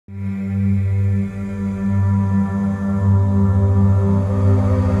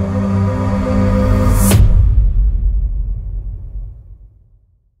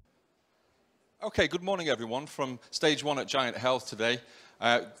Okay, good morning everyone from Stage 1 at Giant Health today.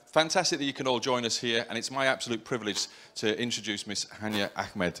 Fantastic that you can all join us here, and it's my absolute privilege to introduce Miss Hania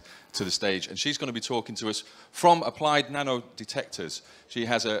Ahmed to the stage. And she's going to be talking to us from Applied Nanodetectors. She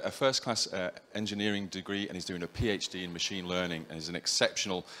has a first-class engineering degree and is doing a PhD in machine learning and is an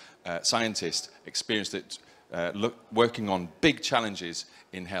exceptional scientist, experienced at working on big challenges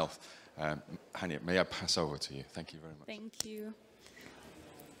in health. Hania, may I pass over to you? Thank you very much. Thank you.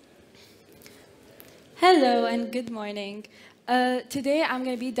 Hello and good morning. Today I'm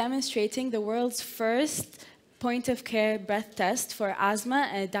going to be demonstrating the world's first point-of-care breath test for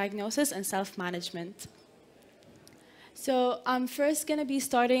asthma diagnosis and self-management. So I'm first going to be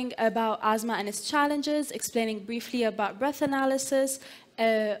starting about asthma and its challenges, explaining briefly about breath analysis,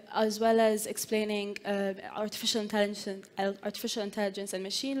 as well as explaining artificial intelligence and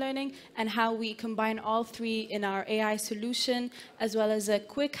machine learning, and how we combine all three in our AI solution, as well as a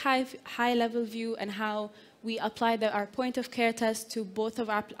quick high-level view and how we apply our point-of-care test to both of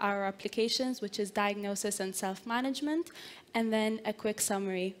our applications, which is diagnosis and self-management, and then a quick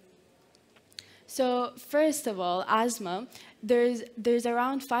summary. So first of all, asthma. There's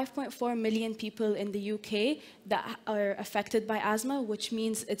around 5.4 million people in the UK that are affected by asthma, which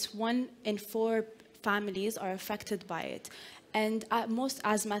means it's 1 in 4 families are affected by it. And most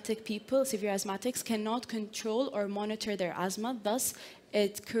asthmatic people, severe asthmatics, cannot control or monitor their asthma. Thus,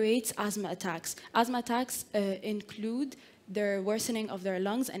 it creates asthma attacks. Asthma attacks include the worsening of their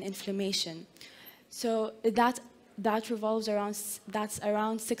lungs and inflammation. So that revolves around, that's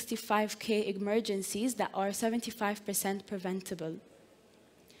around 65,000 emergencies that are 75% preventable.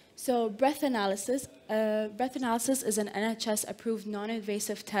 So breath analysis is an NHS-approved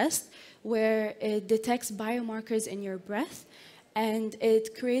non-invasive test where it detects biomarkers in your breath, and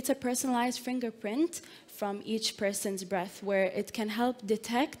it creates a personalized fingerprint from each person's breath where it can help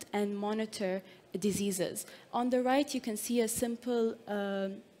detect and monitor diseases. On the right, you can see a simple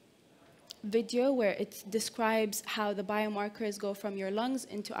video where it describes how the biomarkers go from your lungs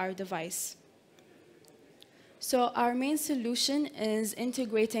into our device. So our main solution is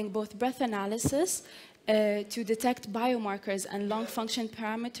integrating both breath analysis to detect biomarkers and lung function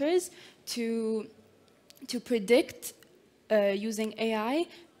parameters to predict using AI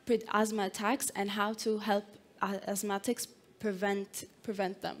asthma attacks and how to help asthmatics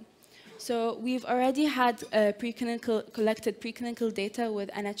prevent them. So we've already had collected preclinical data with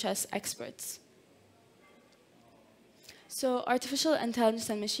NHS experts. So artificial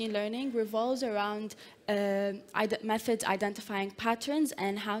intelligence and machine learning revolves around methods identifying patterns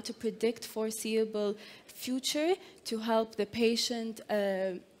and how to predict foreseeable future to help the patient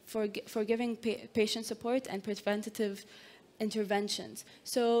for giving patient support and preventative interventions.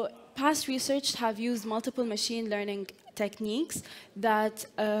 So past research have used multiple machine learning techniques that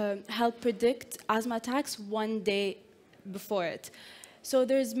help predict asthma attacks 1 day before it. So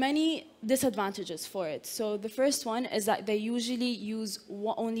there's many disadvantages for it. So the first one is that they usually use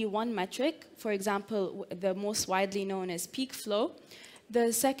only one metric. For example, the most widely known is peak flow.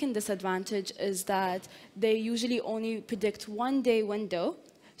 The second disadvantage is that they usually only predict 1 day window,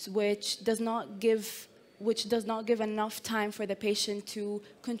 which does not give enough time for the patient to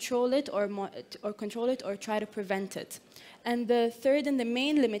control it or try to prevent it. And the third and the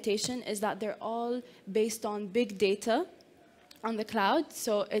main limitation is that they're all based on big data on the cloud,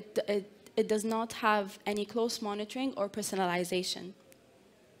 so it does not have any close monitoring or personalization.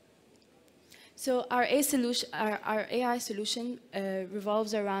 So our AI solution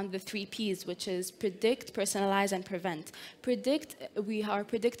revolves around the 3 Ps, which is predict, personalize, and prevent. Predict, we are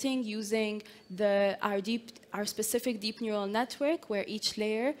predicting using our specific deep neural network, where each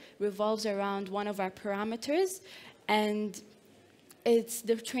layer revolves around one of our parameters, and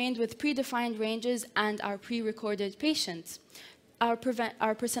they're trained with predefined ranges and our pre-recorded patients. Our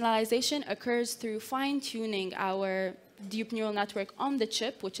personalization occurs through fine-tuning our deep neural network on the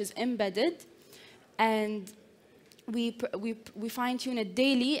chip, which is embedded, and we fine-tune it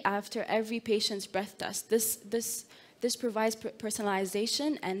daily after every patient's breath test. This provides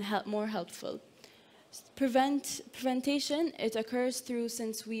personalization and more helpful. Prevention, it occurs through,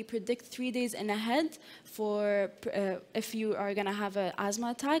 since we predict 3 days in ahead for if you are going to have an asthma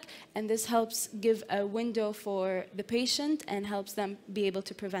attack, and this helps give a window for the patient and helps them be able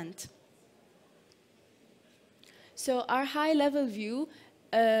to prevent. So our high-level view,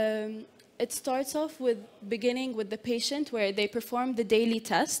 it starts off beginning with the patient, where they perform the daily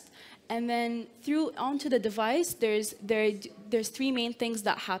test, and then onto the device, there's 3 main things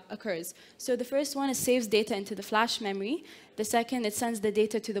that occurs. So the first one is saves data into the flash memory. The second, it sends the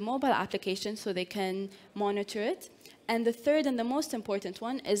data to the mobile application so they can monitor it. And the third and the most important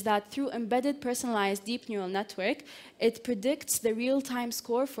one is that through embedded personalized deep neural network, it predicts the real-time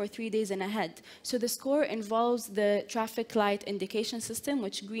score for 3 days in ahead. So the score involves the traffic light indication system,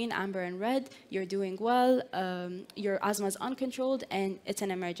 which green, amber, and red, you're doing well, your asthma is uncontrolled, and it's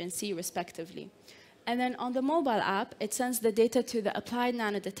an emergency, respectively. And then on the mobile app, it sends the data to the applied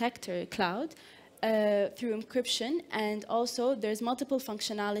nanodetector cloud, through encryption, and also there's multiple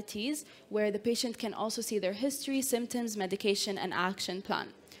functionalities where the patient can also see their history, symptoms, medication, and action plan.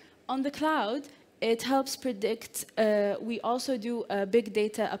 On the cloud, it helps predict, we also do a big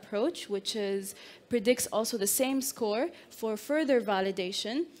data approach, which predicts also the same score for further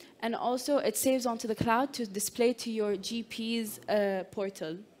validation, and also it saves onto the cloud to display to your GP's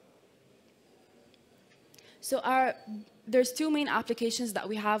portal. So there's two main applications that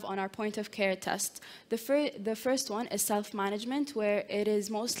we have on our point of care test. The first one is self-management, where it is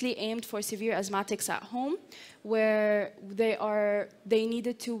mostly aimed for severe asthmatics at home, where they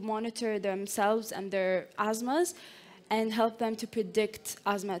needed to monitor themselves and their asthmas and help them to predict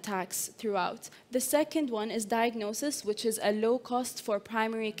asthma attacks throughout. The second one is diagnosis, which is a low cost for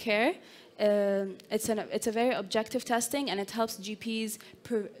primary care. It's a very objective testing, and it helps GPs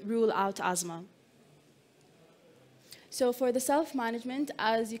rule out asthma. So for the self-management,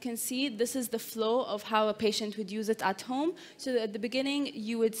 as you can see, this is the flow of how a patient would use it at home. So at the beginning,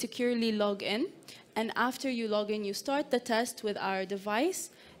 you would securely log in. And after you log in, you start the test with our device.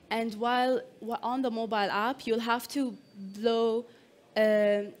 And while on the mobile app, you'll have to blow.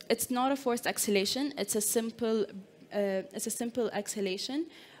 It's not a forced exhalation. It's a simple exhalation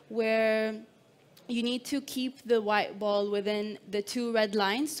where you need to keep the white ball within the 2 red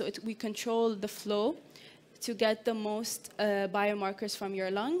lines. So we control the flow to get the most biomarkers from your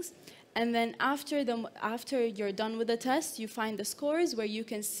lungs. And then after you're done with the test, you find the scores where you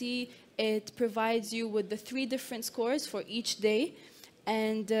can see it provides you with the 3 different scores for each day.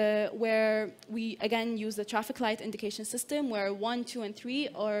 And where we, again, use the traffic light indication system, where 1, 2, and 3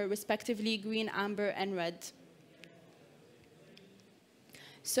 are respectively green, amber, and red.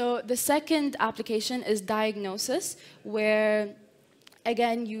 So the second application is diagnosis, where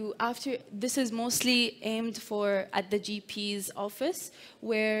again, this is mostly aimed for at the GP's office,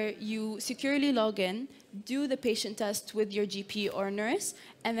 where you securely log in, do the patient test with your GP or nurse,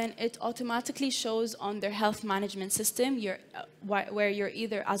 and then it automatically shows on their health management system where you're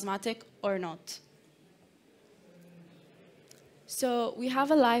either asthmatic or not. So we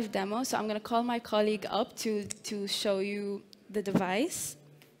have a live demo, so I'm going to call my colleague up to show you the device.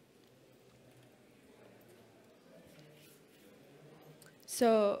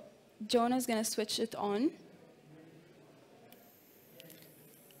 So Jonah's going to switch it on.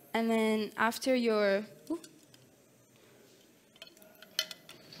 And then after you're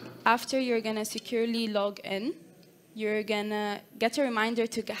going to securely log in, you're going to get a reminder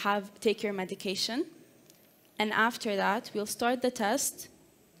to take your medication. And after that, we'll start the test,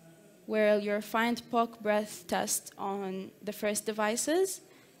 where you'll find POC breath test on the first devices.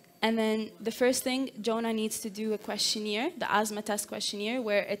 And then the first thing, Jonah needs to do a questionnaire, the asthma test questionnaire,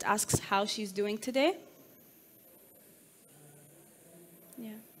 where it asks how she's doing today.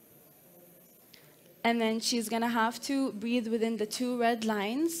 Yeah. And then she's going to have to breathe within the 2 red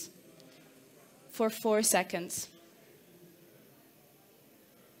lines for 4 seconds.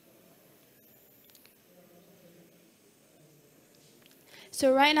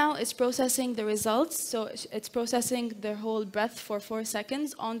 So right now, it's processing the results. So it's processing the whole breath for 4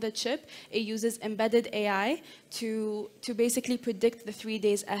 seconds on the chip. It uses embedded AI to basically predict the 3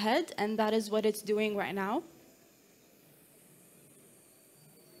 days ahead, and that is what it's doing right now.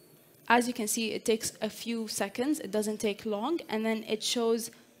 As you can see, it takes a few seconds. It doesn't take long, and then it shows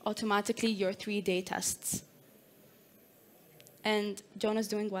automatically your 3-day tests. And Jonah's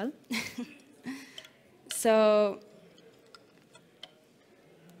doing well. So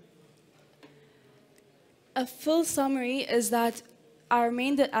a full summary is that our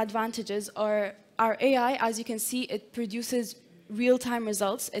main advantages are our AI. As you can see, it produces real-time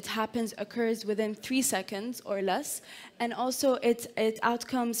results. It occurs within 3 seconds or less. And also, it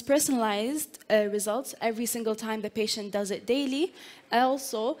outcomes personalized results every single time the patient does it daily.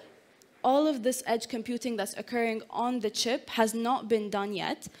 Also, all of this edge computing that's occurring on the chip has not been done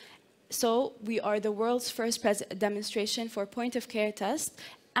yet. So we are the world's first demonstration for point-of-care test,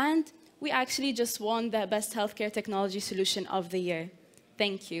 and we actually just won the Best Healthcare Technology Solution of the Year.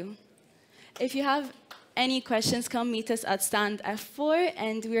 Thank you. If you have any questions, come meet us at stand F4,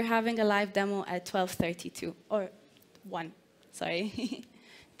 and we're having a live demo at 12:32, or 1, sorry.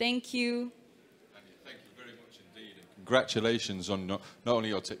 Thank you. Thank you very much indeed. And congratulations on not only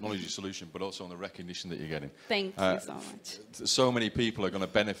your technology solution, but also on the recognition that you're getting. Thank you so much. So many people are going to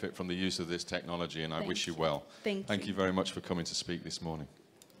benefit from the use of this technology, and I wish you well. Thank you very much for coming to speak this morning.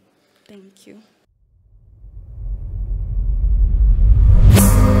 Thank you.